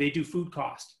 They do food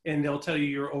cost, and they'll tell you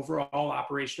your overall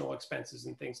operational expenses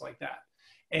and things like that.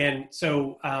 And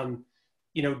so,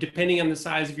 depending on the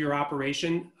size of your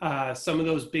operation, some of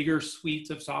those bigger suites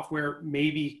of software may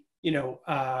be,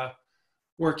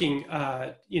 working,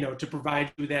 to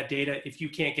provide you that data if you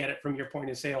can't get it from your point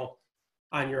of sale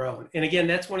on your own. And again,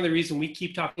 that's one of the reasons we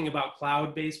keep talking about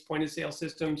cloud-based point of sale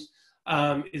systems,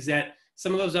 is that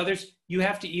some of those others, you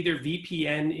have to either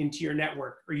VPN into your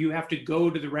network, or you have to go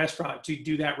to the restaurant to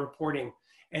do that reporting.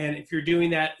 And if you're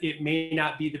doing that, it may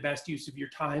not be the best use of your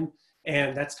time.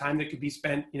 And that's time that could be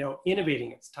spent,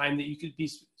 innovating. It's time that you could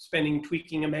be spending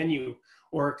tweaking a menu,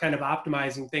 or kind of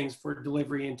optimizing things for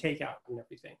delivery and takeout and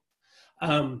everything.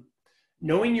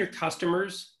 Knowing your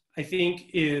customers, I think,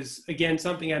 is, again,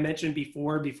 something I mentioned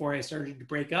before I started to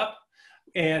break up.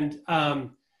 And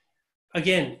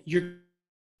again,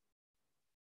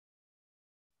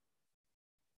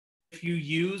 if you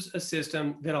use a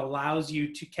system that allows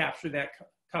you to capture that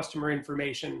customer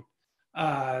information,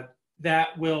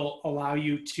 that will allow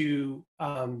you to,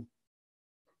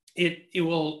 it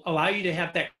will allow you to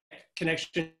have that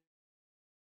connection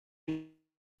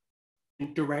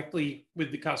directly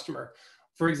with the customer.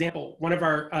 For example, one of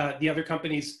our, the other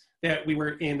companies that we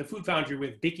were in the food foundry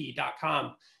with,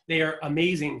 Bicky.com, they are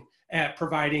amazing at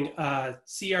providing a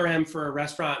CRM for a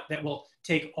restaurant that will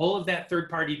take all of that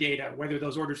third-party data, whether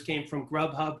those orders came from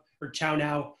Grubhub or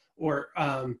ChowNow or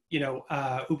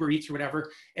Uber Eats or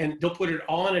whatever, and they'll put it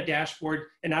all on a dashboard.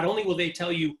 And not only will they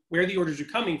tell you where the orders are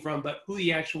coming from, but who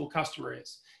the actual customer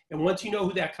is. And once you know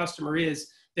who that customer is,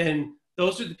 then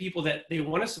those are the people that they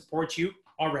want to support you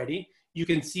already. You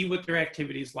can see what their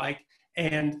activity is like,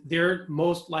 and they're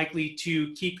most likely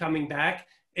to keep coming back.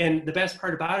 And the best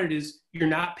part about it is you're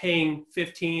not paying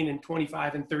 15 and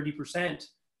 25 and 30%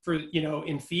 for,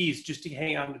 in fees just to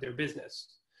hang on to their business.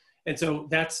 And so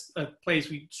that's a place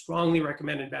we strongly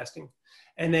recommend investing.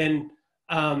 And then,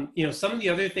 some of the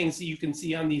other things that you can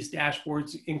see on these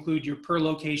dashboards include your per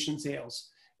location sales.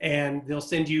 And they'll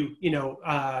send you,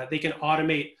 they can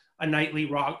automate a nightly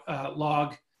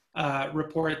log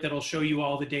report that'll show you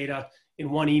all the data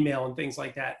in one email and things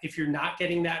like that. If you're not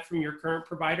getting that from your current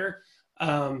provider,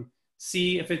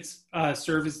 see if it's a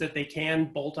service that they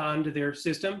can bolt on to their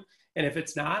system. And if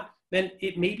it's not, then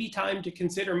it may be time to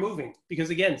consider moving. Because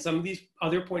again, some of these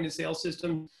other point of sale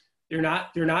systems, they're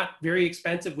not very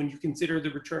expensive when you consider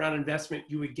the return on investment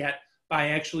you would get by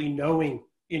actually knowing,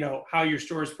 how your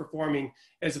store is performing,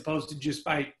 as opposed to just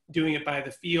by doing it by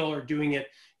the feel, or doing it,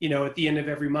 at the end of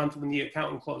every month when the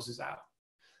accountant closes out.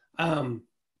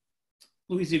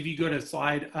 Luisa, if you go to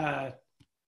slide,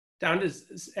 down to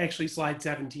actually slide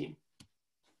 17.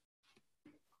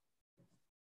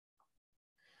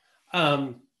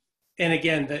 And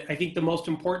again, I think the most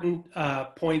important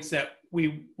points that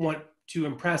we want to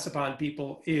impress upon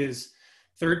people is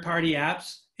third-party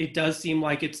apps. It does seem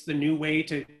like it's the new way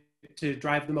to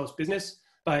drive the most business,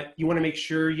 but you want to make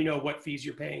sure you know what fees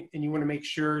you're paying, and you want to make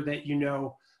sure that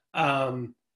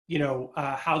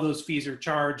how those fees are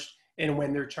charged and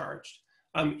when they're charged.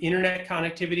 Internet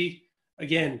connectivity,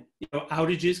 again,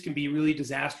 outages can be really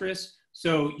disastrous.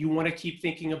 So you want to keep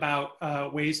thinking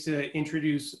about ways to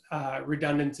introduce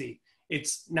redundancy.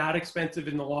 It's not expensive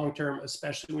in the long term,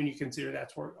 especially when you consider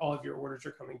that's where all of your orders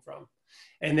are coming from.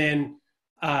 And then,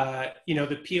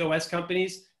 the POS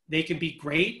companies, they can be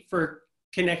great for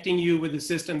connecting you with a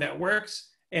system that works,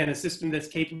 and a system that's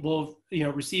capable of,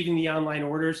 receiving the online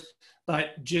orders,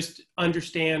 but just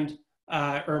understand,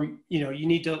 you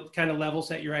need to kind of level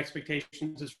set your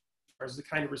expectations as far as the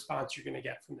kind of response you're going to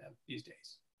get from them these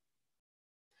days.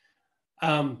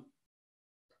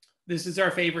 This is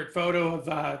our favorite photo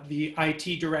of the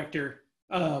IT director.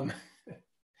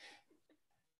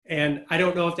 And I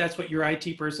don't know if that's what your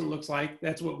IT person looks like.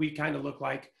 That's what we kind of look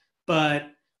like.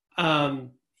 But,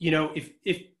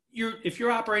 if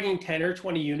you're operating 10 or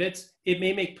 20 units, it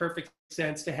may make perfect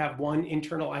sense to have one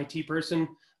internal IT person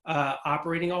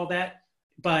operating all that.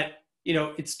 But,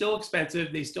 it's still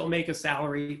expensive. They still make a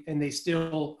salary, and they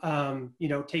still,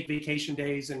 take vacation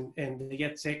days, and they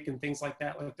get sick and things like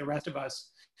that, like the rest of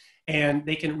us. And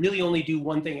they can really only do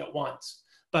one thing at once.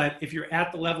 But if you're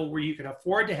at the level where you can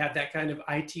afford to have that kind of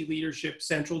IT leadership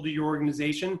central to your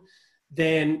organization,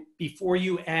 then before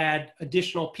you add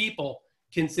additional people,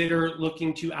 consider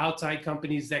looking to outside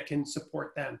companies that can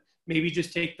support them. Maybe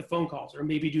just take the phone calls, or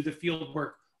maybe do the field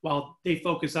work while they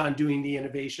focus on doing the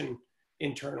innovation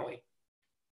internally.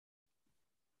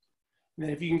 And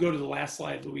then if you can go to the last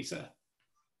slide, Luisa.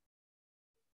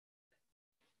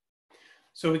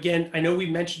 So again, I know we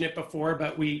mentioned it before,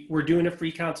 but we're doing a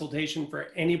free consultation for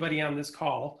anybody on this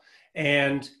call.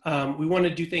 And we want to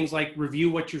do things like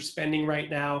review what you're spending right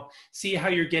now, see how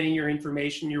you're getting your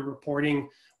information, your reporting.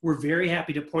 We're very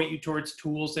happy to point you towards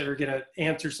tools that are going to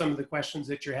answer some of the questions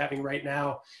that you're having right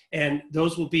now. And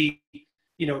those will be,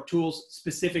 tools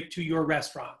specific to your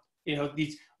restaurant.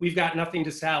 We've got nothing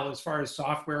to sell as far as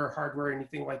software or hardware or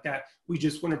anything like that. We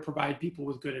just want to provide people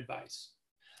with good advice.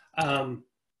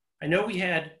 I know we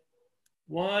had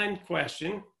one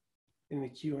question in the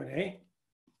Q&A.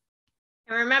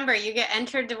 And remember, you get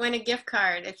entered to win a gift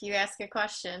card if you ask a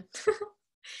question.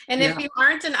 And if you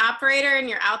aren't an operator and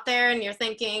you're out there and you're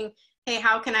thinking, hey,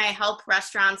 how can I help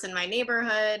restaurants in my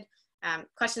neighborhood?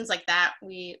 Questions like that,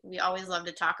 we always love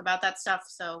to talk about that stuff.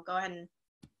 So go ahead and,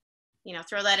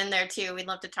 throw that in there too. We'd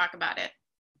love to talk about it.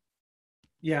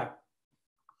 Yeah.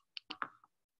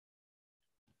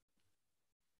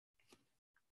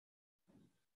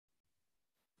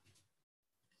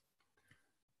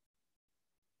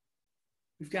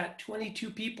 We've got 22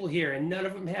 people here and none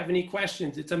of them have any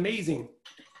questions. It's amazing.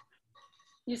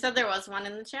 You said there was one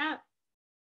in the chat.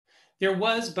 There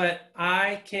was, but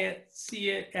I can't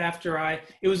see it after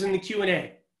it was in the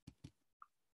Q&A.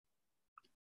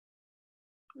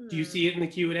 Do you see it in the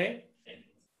Q&A?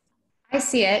 I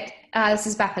see it. This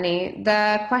is Bethany.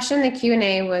 The question in the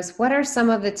Q&A was, what are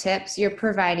some of the tips you're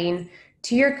providing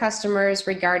to your customers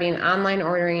regarding online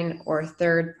ordering or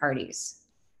third parties?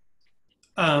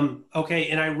 Okay,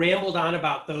 and I rambled on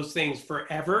about those things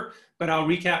forever, but I'll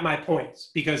recap my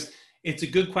points because it's a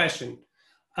good question.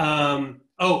 And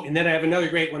then I have another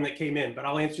great one that came in, but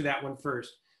I'll answer that one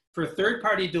first. For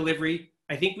third-party delivery,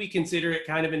 I think we consider it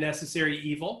kind of a necessary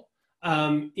evil.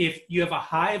 If you have a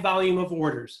high volume of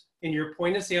orders and your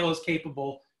point of sale is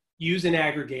capable, use an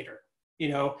aggregator.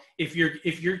 If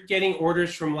you're getting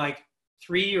orders from like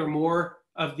 3 or more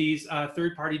of these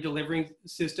third-party delivering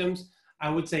systems, I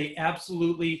would say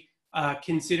absolutely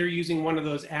consider using one of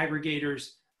those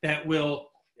aggregators that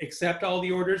will accept all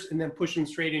the orders and then push them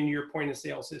straight into your point of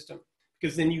sale system.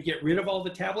 Because then you get rid of all the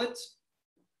tablets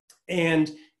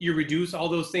and you reduce all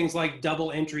those things like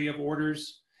double entry of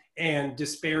orders and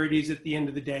disparities at the end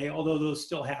of the day, although those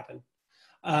still happen.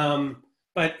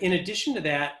 But in addition to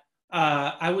that,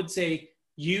 I would say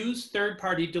use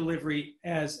third-party delivery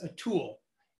as a tool,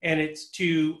 and it's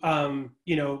to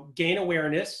gain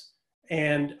awareness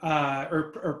and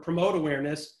or promote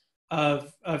awareness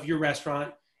of your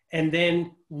restaurant. And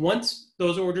then once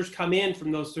those orders come in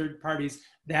from those third parties,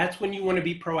 that's when you want to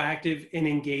be proactive and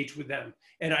engage with them.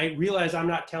 And I realize I'm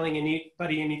not telling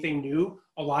anybody anything new.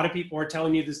 A lot of people are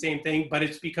telling you the same thing, but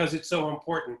it's because it's so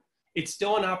important. It's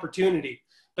still an opportunity.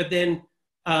 But then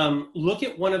look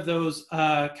at one of those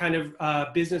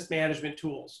business management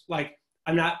tools. Like,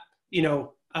 I'm not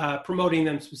promoting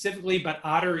them specifically, but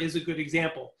Otter is a good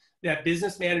example. That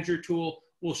business manager tool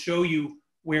will show you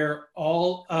where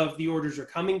all of the orders are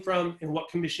coming from and what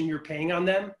commission you're paying on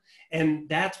them. And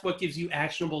that's what gives you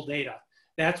actionable data.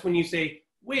 That's when you say,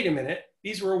 wait a minute,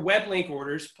 these were web link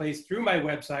orders placed through my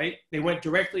website. They went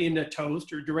directly into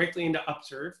Toast or directly into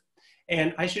Upserve,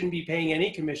 and I shouldn't be paying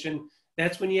any commission.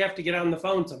 That's when you have to get on the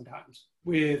phone sometimes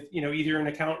with either an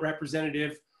account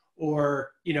representative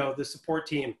or the support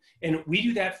team. And we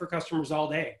do that for customers all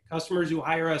day. Customers who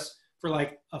hire us for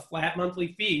like a flat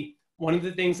monthly fee, one of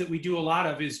the things that we do a lot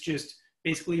of is just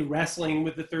basically wrestling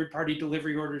with the third-party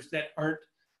delivery orders that aren't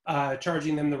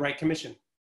charging them the right commission.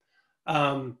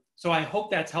 So I hope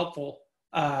that's helpful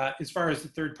as far as the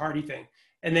third-party thing.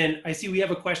 And then I see we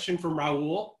have a question from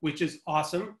Raul, which is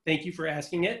awesome. Thank you for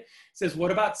asking it. It says, what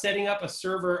about setting up a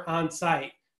server on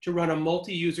site to run a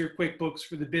multi-user QuickBooks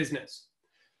for the business?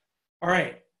 All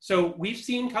right, so we've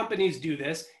seen companies do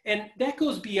this, and that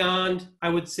goes beyond, I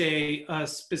would say, a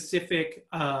specific,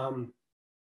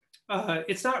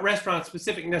 it's not restaurant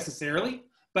specific necessarily,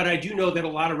 but I do know that a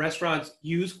lot of restaurants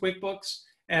use QuickBooks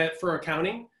for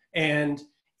accounting, and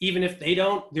even if they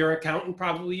don't, their accountant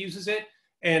probably uses it.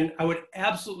 And I would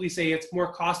absolutely say it's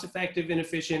more cost effective and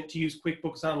efficient to use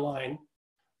QuickBooks Online.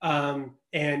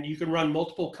 And you can run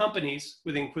multiple companies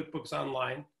within QuickBooks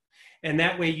Online. And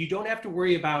that way you don't have to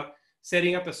worry about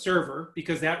setting up a server,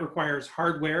 because that requires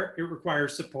hardware, it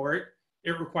requires support,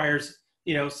 it requires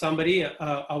somebody,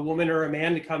 a woman or a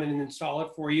man, to come in and install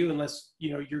it for you, unless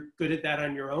you're good at that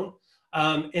on your own.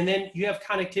 And then you have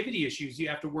connectivity issues you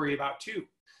have to worry about too.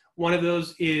 One of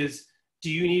those is,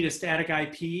 do you need a static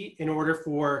IP in order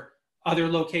for other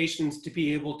locations to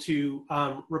be able to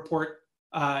report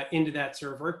into that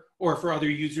server, or for other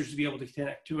users to be able to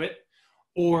connect to it?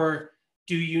 Or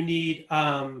do you need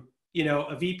a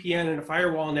VPN and a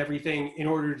firewall and everything in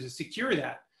order to secure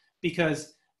that?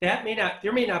 Because there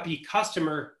may not be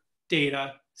customer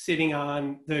data sitting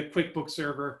on the QuickBooks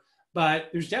server, but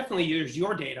there's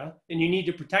your data, and you need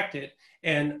to protect it.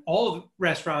 And all of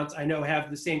restaurants I know have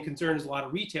the same concern as a lot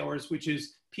of retailers, which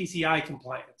is PCI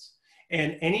compliance.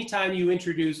 And anytime you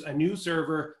introduce a new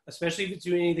server, especially if it's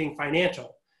doing anything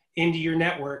financial, into your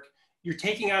network, you're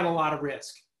taking on a lot of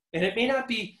risk. And it may not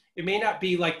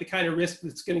be like the kind of risk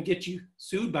that's going to get you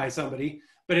sued by somebody,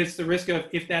 but it's the risk of,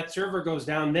 if that server goes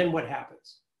down, then what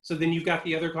happens? So then you've got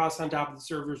the other costs on top of the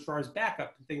server as far as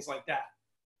backup and things like that.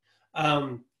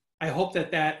 I hope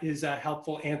that is a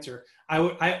helpful answer.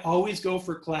 I always go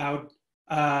for cloud,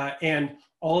 and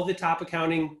all of the top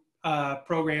accounting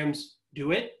programs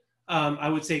do it. I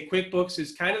would say QuickBooks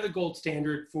is kind of the gold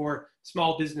standard for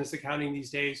small business accounting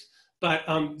these days, but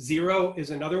Xero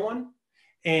is another one.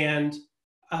 And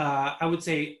I would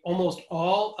say almost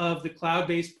all of the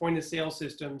cloud-based point of sale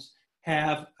systems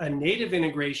have a native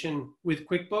integration with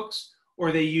QuickBooks,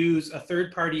 or they use a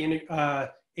third-party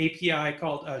API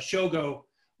called Shogo,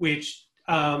 which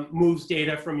moves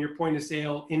data from your point of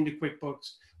sale into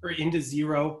QuickBooks or into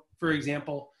Xero, for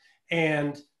example.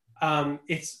 And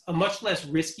it's a much less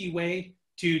risky way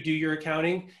to do your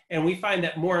accounting. And we find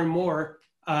that more and more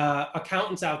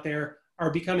accountants out there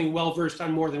are becoming well-versed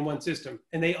on more than one system.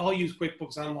 And they all use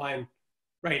QuickBooks Online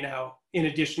right now, in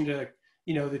addition to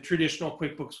the traditional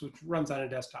QuickBooks, which runs on a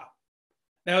desktop.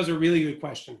 That was a really good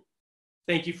question.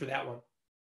 Thank you for that one.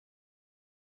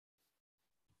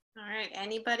 All right,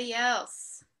 anybody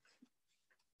else?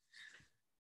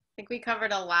 I think we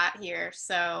covered a lot here,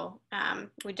 so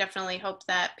we definitely hope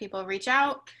that people reach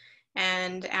out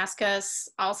and ask us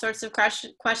all sorts of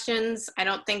questions. I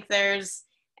don't think there's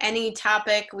any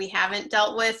topic we haven't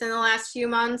dealt with in the last few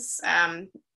months.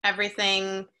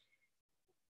 Everything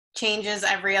changes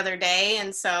every other day,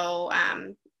 and so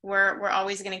we're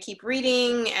always going to keep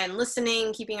reading and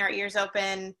listening, keeping our ears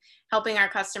open, helping our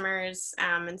customers,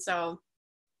 and so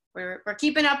we're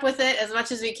keeping up with it as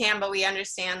much as we can, but we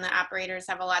understand the operators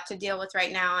have a lot to deal with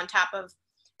right now. On top of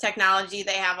technology,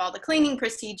 they have all the cleaning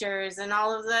procedures and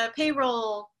all of the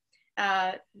payroll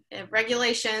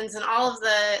regulations and all of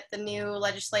the new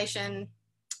legislation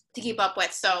to keep up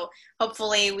with. So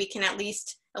hopefully we can at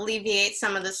least alleviate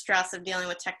some of the stress of dealing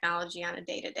with technology on a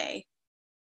day-to-day.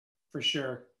 For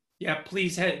sure. Yeah,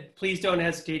 please don't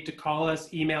hesitate to call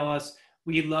us, email us.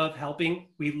 We love helping.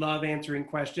 We love answering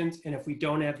questions. And if we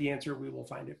don't have the answer, we will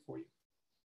find it for you.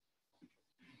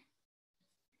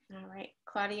 All right,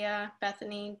 Claudia,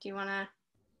 Bethany, do you want to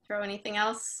throw anything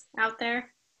else out there?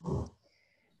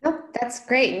 Nope, that's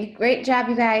great. Great job,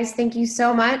 you guys. Thank you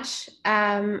so much.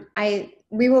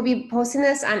 We will be posting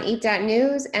this on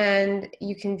EAT.NEWS, and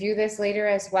you can view this later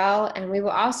as well. And we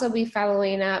will also be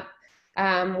following up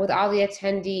with all the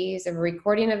attendees, a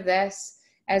recording of this,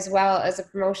 as well as a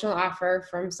promotional offer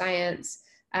from Science.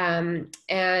 And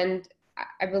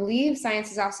I believe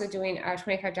Science is also doing a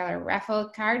 $25 raffle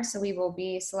card. So we will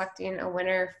be selecting a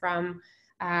winner from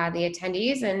the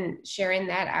attendees and sharing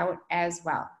that out as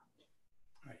well.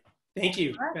 All right. Thank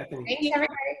you, Bethany. Thanks,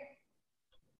 everybody.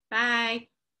 Bye.